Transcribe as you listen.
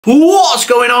What's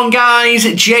going on, guys?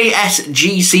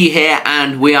 JSGC here,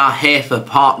 and we are here for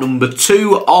part number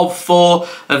 2 of 4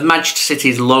 of Manchester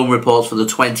City's loan reports for the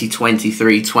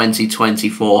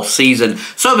 2023-2024 season.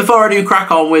 So before I do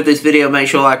crack on with this video, make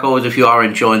sure, like always, if you are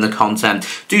enjoying the content,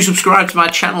 do subscribe to my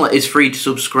channel. It is free to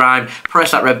subscribe.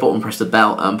 Press that red button, press the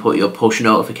bell, and put your push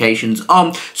notifications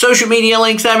on. Social media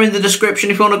links there in the description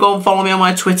if you want to go and follow me on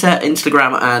my Twitter,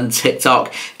 Instagram, and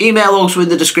TikTok. Email also in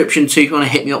the description too if you want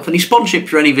to hit me up for any sponsorship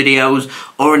for any videos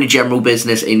or any general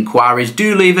business inquiries.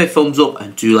 Do leave a thumbs up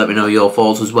and do let me know your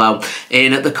thoughts as well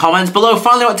in the comments below.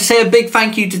 Finally, I want to say a big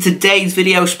thank you to today's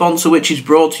video sponsor, which is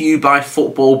brought to you by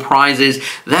Football Prizes.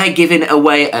 They're giving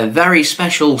away a very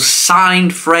special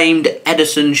signed framed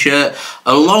Edison shirt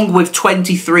along with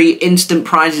 23 instant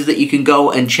prizes that you can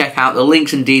go and check out. The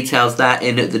links and details there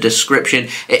in the description.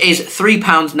 It is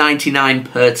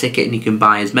 £3.99 per ticket, and you can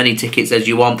buy as many tickets as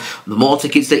you want. The more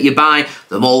tickets that you buy,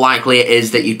 the more likely it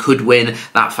is that you could win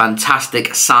that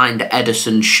fantastic signed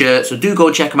Edison shirt. So do go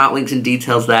and check them out. Links and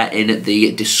details there in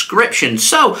the description.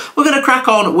 So we're going to crack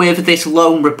on with this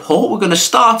loan report. We're going to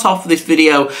start off this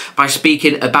video by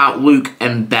speaking about Luke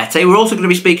Mbete. We're also going to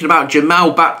be speaking about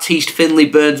Jamal Baptiste, Finley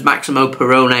Burns, Maximo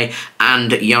Perrone,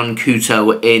 and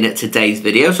Couto in today's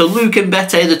video. So Luke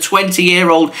Mbete, the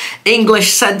 20-year-old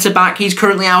English centre-back, he's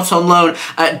currently out on loan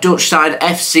at Dutch side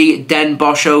FC Den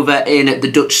Bosch over in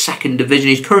the Dutch second division.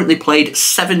 He's currently played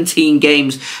 17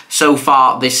 games so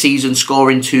far this season,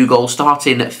 scoring 2 goals,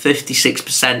 starting at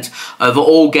 56% of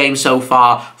all games so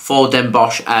far for Den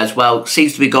Bosch as well.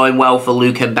 Seems to be going well for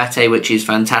Luke Mbete, which is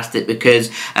fantastic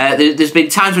because there's been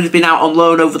times when he's been out on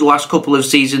loan over the last couple of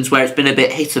seasons where it's been a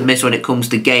bit hit and miss when it comes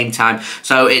to game time.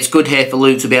 So it's good here for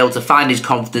Luke to be able to find his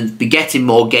confidence, be getting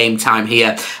more game time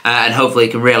here, and hopefully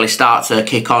he can really start to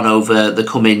kick on over the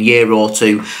coming year or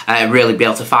two and really be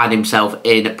able to find himself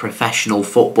in professional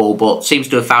football. But seems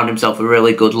to have found himself a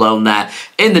really good loan there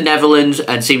in the Netherlands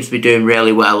and seems to be doing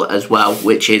really well as well,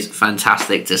 which is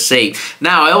fantastic to see.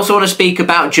 Now, I also want to speak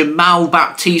about Jamal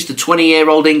Baptiste, the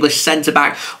 20-year-old English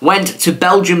centre-back, went to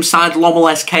Belgium side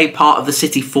Lommel SK, part of the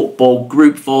City football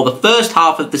group, for the first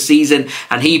half of the season,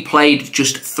 and he played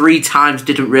just 3 times,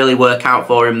 didn't really work out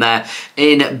for him there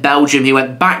in Belgium. He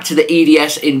went back to the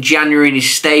EDS in January and he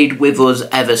stayed with us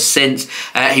ever since.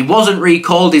 He wasn't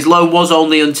recalled, his loan was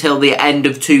only until the end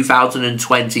of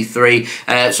 2023,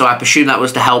 so I presume that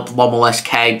was to help Lommel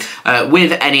SK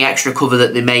with any extra cover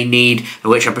that they may need,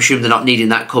 which I presume they're not needing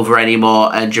that cover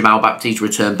anymore, and Jamal Baptiste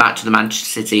returned back to the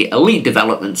Manchester City elite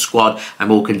development squad and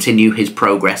will continue his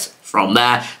progress from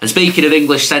there. And speaking of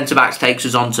English centre-backs, takes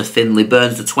us on to Finley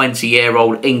Burns, the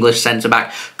 20-year-old English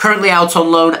centre-back, currently out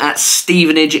on loan at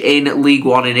Stevenage in League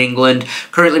One in England.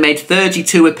 Currently made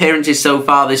 32 appearances so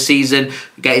far this season,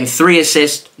 getting 3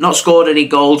 assists, not scored any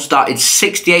goals, started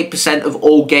 68% of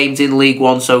all games in League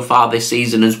One so far this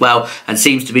season as well, and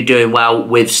seems to be doing well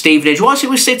with Stevenage. Whilst it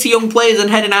was City young players and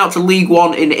heading out to League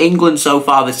One in England so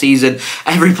far this season,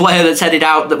 every player that's headed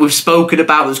out that we've spoken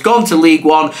about that's gone to League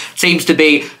One seems to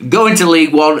be going to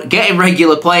League One, getting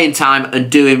regular playing time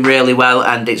and doing really well,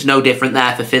 and it's no different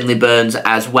there for Finley Burns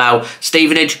as well.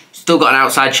 Stevenage still got an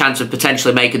outside chance of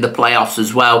potentially making the playoffs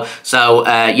as well, so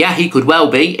yeah, he could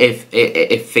well be,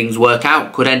 if things work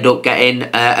out, could end up getting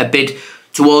a bid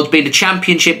towards being a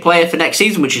championship player for next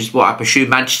season, which is what I presume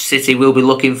Manchester City will be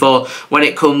looking for when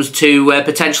it comes to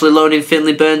potentially loaning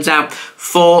Finley Burns out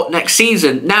for next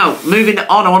season. Now, moving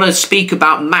on, I want to speak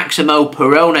about Maximo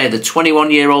Perrone, the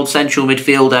 21-year-old central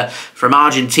midfielder from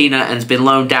Argentina, and has been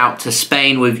loaned out to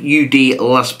Spain with UD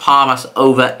Las Palmas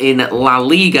over in La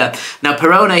Liga. Now,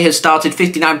 Perrone has started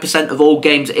 59% of all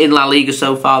games in La Liga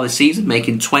so far this season,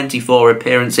 making 24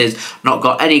 appearances, not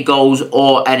got any goals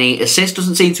or any assists,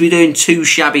 doesn't seem to be doing too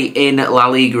shabby in La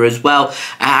Liga as well.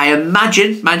 I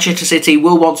imagine Manchester City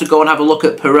will want to go and have a look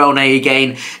at Perrone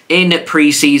again in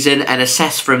pre-season and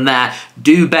assess from there.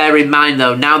 Do bear in mind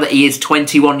though, now that he is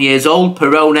 21 years old,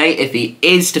 Perrone, if he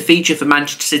is to feature for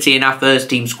Manchester City in our first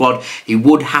team squad, he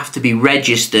would have to be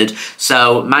registered.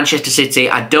 So Manchester City,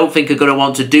 I don't think, are going to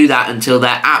want to do that until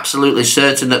they're absolutely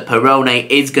certain that Perrone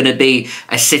is going to be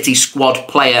a City squad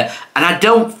player, and I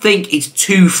don't think it's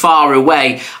too far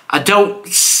away. I don't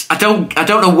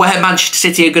know where Manchester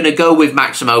City are going to go with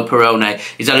Maximo Perrone.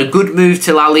 He's had a good move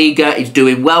to La Liga. He's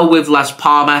doing well with Las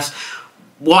Palmas.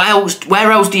 What else?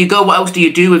 Where else do you go? What else do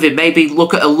you do with him? Maybe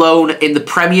look at a loan in the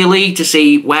Premier League to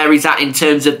see where he's at in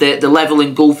terms of the level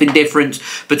engulfing difference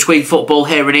between football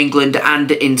here in England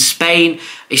and in Spain.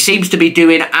 He seems to be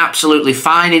doing absolutely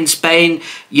fine in Spain.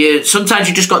 Sometimes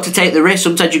you just got to take the risk.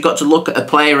 Sometimes you've got to look at a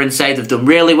player and say they've done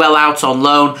really well out on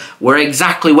loan. We're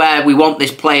exactly where we want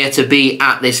this player to be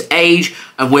at this age.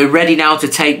 and we're ready now to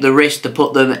take the risk to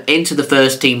put them into the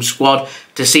first team squad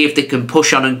to see if they can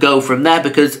push on and go from there,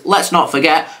 because let's not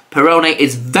forget, Perrone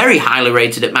is very highly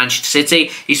rated at Manchester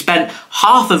City. He spent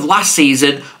half of last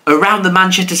season around the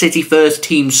Manchester City first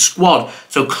team squad.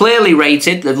 So clearly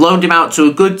rated. They've loaned him out to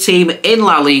a good team in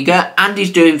La Liga and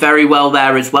he's doing very well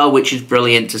there as well, which is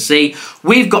brilliant to see.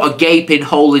 We've got a gaping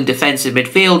hole in defensive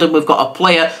midfield and we've got a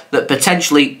player that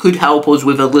potentially could help us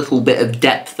with a little bit of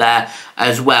depth there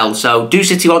as well. So do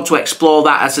City want to explore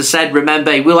that? As I said,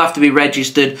 remember, he will have to be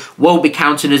registered, won't be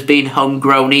counting as being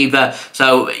homegrown either.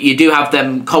 So you do have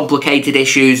them complicated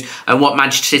issues and what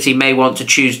Manchester City may want to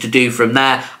choose to do from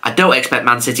there. I don't expect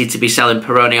Man City to be selling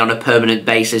Perrone on a permanent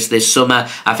basis this summer.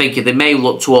 I think if they may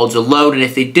look towards a loan, and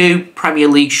if they do, Premier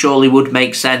League surely would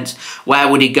make sense. Where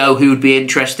would he go? Who would be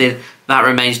interested? That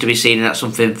remains to be seen, and that's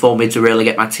something for me to really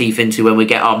get my teeth into when we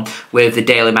get on with the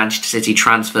daily Manchester City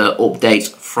transfer updates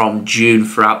from June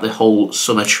throughout the whole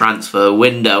summer transfer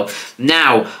window.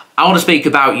 Now, I want to speak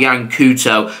about Yan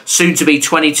Couto, soon-to-be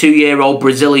 22-year-old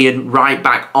Brazilian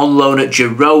right-back on loan at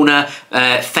Girona,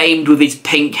 famed with his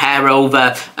pink hair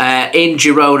over in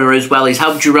Girona as well. He's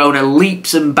helped Girona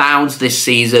leaps and bounds this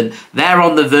season. They're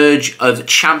on the verge of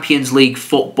Champions League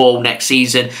football next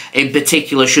season. In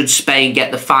particular, should Spain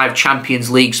get the 5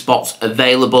 Champions League spots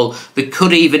available, they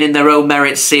could even, in their own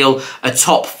merit, seal a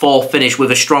top 4 finish with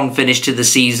a strong finish to the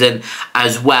season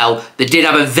as well. They did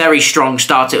have a very strong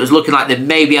start. It was looking like they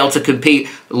may be able to compete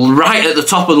right at the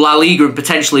top of La Liga and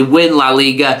potentially win La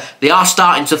Liga. They are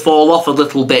starting to fall off a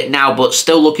little bit now, but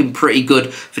still looking pretty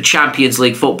good for Champions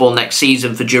League football next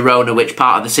season for Girona, which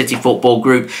part of the City football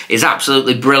group is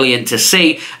absolutely brilliant to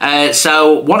see.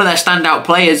 So one of their standout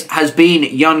players has been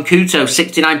Yan Couto.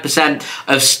 69%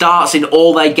 of starts in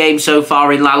all their games so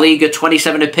far in La Liga,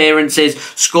 27 appearances,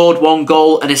 scored 1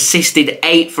 goal and assisted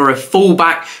 8 for a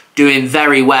fullback. Doing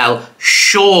very well.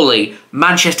 Surely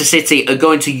Manchester City are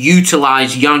going to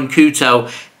utilise Yan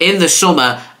Couto in the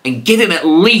summer and give him at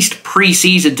least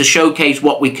pre-season to showcase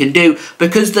what we can do,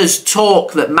 because there's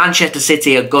talk that Manchester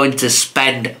City are going to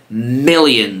spend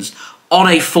millions on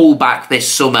a fullback this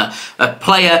summer. A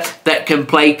player that can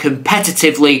play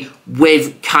competitively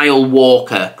with Kyle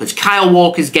Walker, because Kyle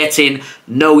Walker's getting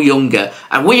no younger.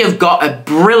 And we have got a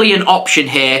brilliant option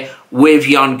here with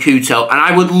Yan Couto, and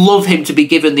I would love him to be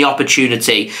given the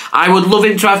opportunity. I would love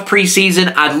him to have pre-season.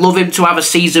 I'd love him to have a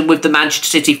season with the Manchester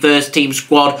City first team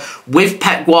squad with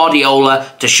Pep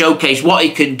Guardiola to showcase what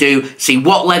he can do, see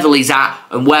what level he's at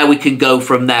and where we can go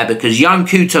from there, because Yan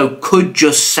Couto could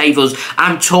just save us.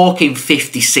 I'm talking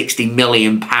 50-60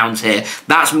 million pounds here.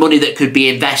 That's money that could be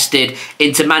invested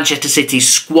into Manchester City's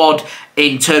squad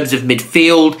in terms of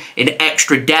midfield, in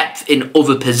extra depth in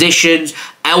other positions,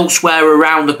 elsewhere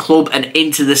around the club and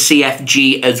into the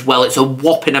CFG as well. It's a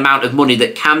whopping amount of money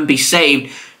that can be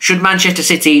saved should Manchester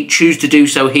City choose to do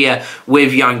so here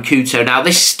with Yan Couto. Now,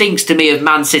 this stinks to me of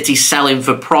Man City selling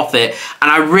for profit,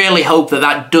 and I really hope that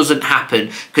that doesn't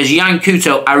happen, because Yan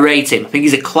Couto, I rate him. I think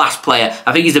he's a class player.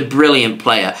 I think he's a brilliant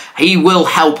player. He will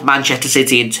help Manchester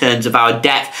City in terms of our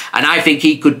depth, and I think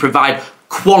he could provide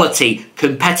quality,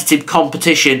 competitive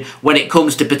competition when it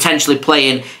comes to potentially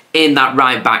playing in that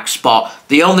right-back spot.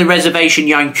 The only reservation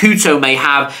Yan Couto may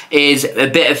have is a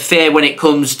bit of fear when it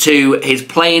comes to his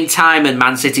playing time and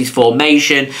Man City's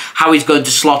formation, how he's going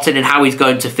to slot in and how he's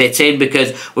going to fit in,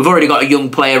 because we've already got a young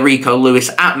player, Rico Lewis,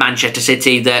 at Manchester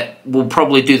City that will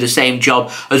probably do the same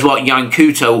job as what Yan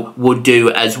Couto would do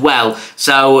as well.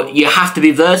 So you have to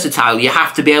be versatile. You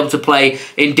have to be able to play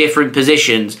in different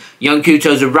positions. Yan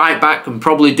Couto's a right-back, can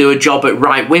probably do a job at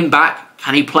right wing-back.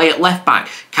 Can he play at left-back?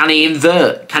 Can he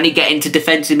invert? Can he get into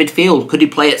defensive midfield? Could he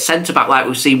play at centre-back like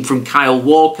we've seen from Kyle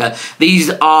Walker?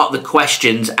 These are the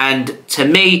questions, and to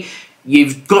me,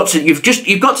 you've got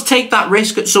to take that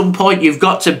risk at some point. You've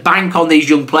got to bank on these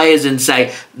young players and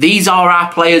say, these are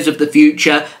our players of the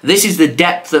future. This is the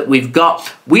depth that we've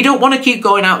got. We don't want to keep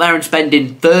going out there and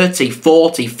spending 30,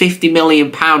 40, 50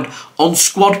 million pound on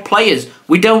squad players.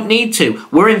 We don't need to.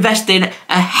 We're investing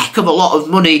a heck of a lot of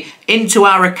money into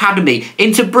our academy,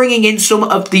 into bringing in some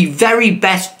of the very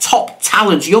best top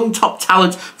talents, young top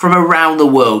talents from around the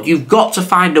world. You've got to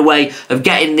find a way of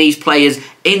getting these players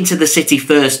into the City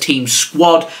first team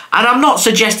squad. And I'm not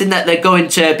suggesting that they're going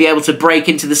to be able to break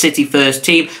into the City first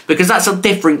team, because that's a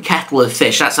different kettle of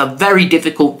fish. That's a very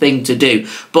difficult thing to do.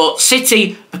 But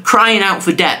City are crying out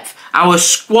for depth. Our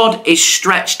squad is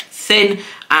stretched thin,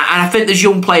 and I think there's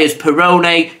young players,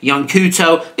 Perrone, Yan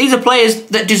Couto. These are players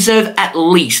that deserve at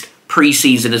least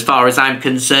pre-season as far as I'm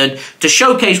concerned, to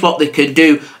showcase what they can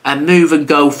do and move and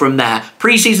go from there.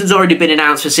 Pre-season's already been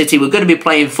announced for City. We're going to be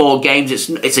playing 4 games.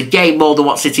 It's a game more than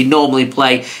what City normally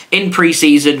play in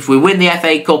pre-season. If we win the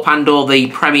FA Cup and or the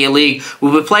Premier League,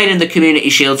 we'll be playing in the Community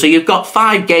Shield. So you've got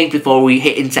 5 games before we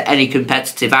hit into any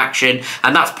competitive action,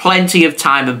 and that's plenty of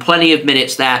time and plenty of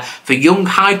minutes there for young,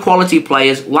 high-quality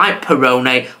players like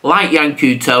Perrone, like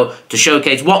Couto, to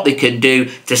showcase what they can do,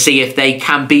 to see if they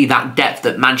can be that depth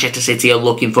that Manchester City are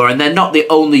looking for. And they're not the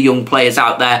only young players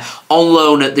out there on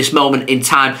loan at this moment in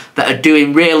time that are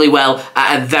doing really well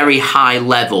at a very high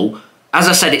level. As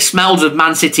I said, it smells of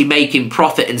Man City making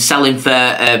profit and selling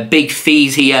for big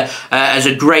fees here as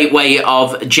a great way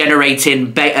of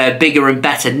generating bigger and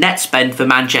better net spend for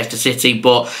Manchester City.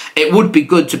 But it would be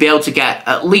good to be able to get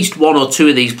at least 1 or 2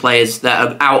 of these players that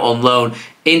are out on loan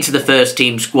into the first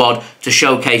team squad to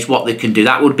showcase what they can do.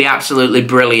 That would be absolutely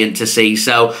brilliant to see.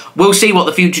 So we'll see what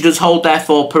the future does hold there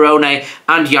for Perrone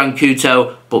and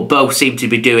Couto, but both seem to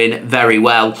be doing very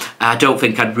well. I don't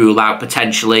think I'd rule out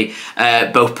potentially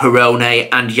both Perrone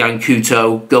and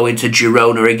Couto going to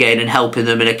Girona again and helping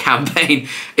them in a campaign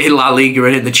in La Liga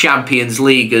and in the Champions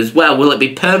League as well. Will it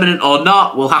be permanent or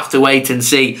not? We'll have to wait and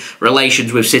see.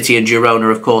 Relations with City and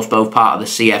Girona, of course, both part of the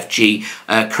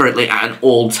CFG, currently at an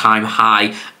all-time high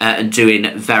and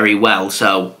doing very well.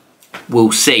 So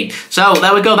we'll see. So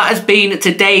there we go. That has been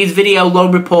today's video,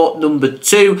 loan report number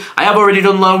 2. I have already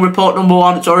done loan report number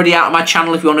 1. It's already out on my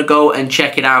channel if you want to go and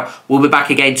check it out. We'll be back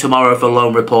again tomorrow for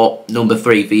loan report number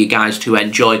 3 for you guys to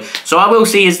enjoy. So I will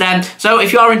see you then. So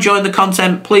if you are enjoying the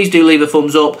content, please do leave a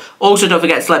thumbs up. Also, don't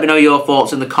forget to let me know your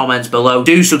thoughts in the comments below.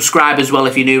 Do subscribe as well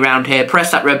if you're new around here.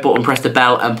 Press that red button, press the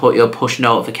bell, and put your push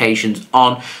notifications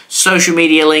on. Social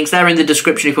media links, they're in the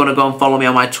description if you want to go and follow me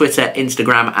on my Twitter,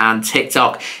 Instagram, and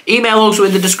TikTok. Email also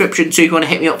in the description too if you want to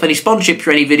hit me up for any sponsorship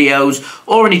for any videos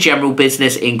or any general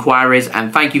business inquiries.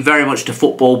 And thank you very much to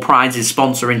Football Prizes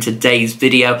sponsoring today's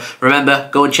video. Remember,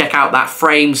 go and check out that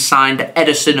frame signed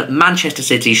Edison Manchester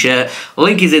City shirt.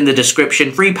 Link is in the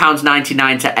description.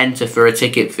 £3.99 to enter for a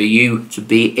ticket for you to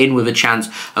be in with a chance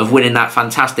of winning that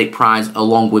fantastic prize,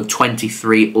 along with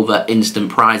 23 other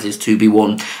instant prizes to be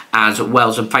won as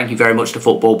well. So thank you very much to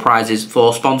Football Prizes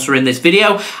for sponsoring this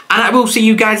video, and I will see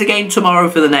you guys again tomorrow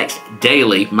for the next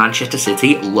daily Manchester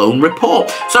City loan report.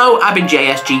 So I've been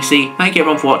JSGC. Thank you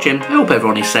everyone for watching. I hope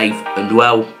everyone is safe and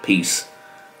well. Peace.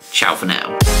 Ciao for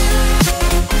now.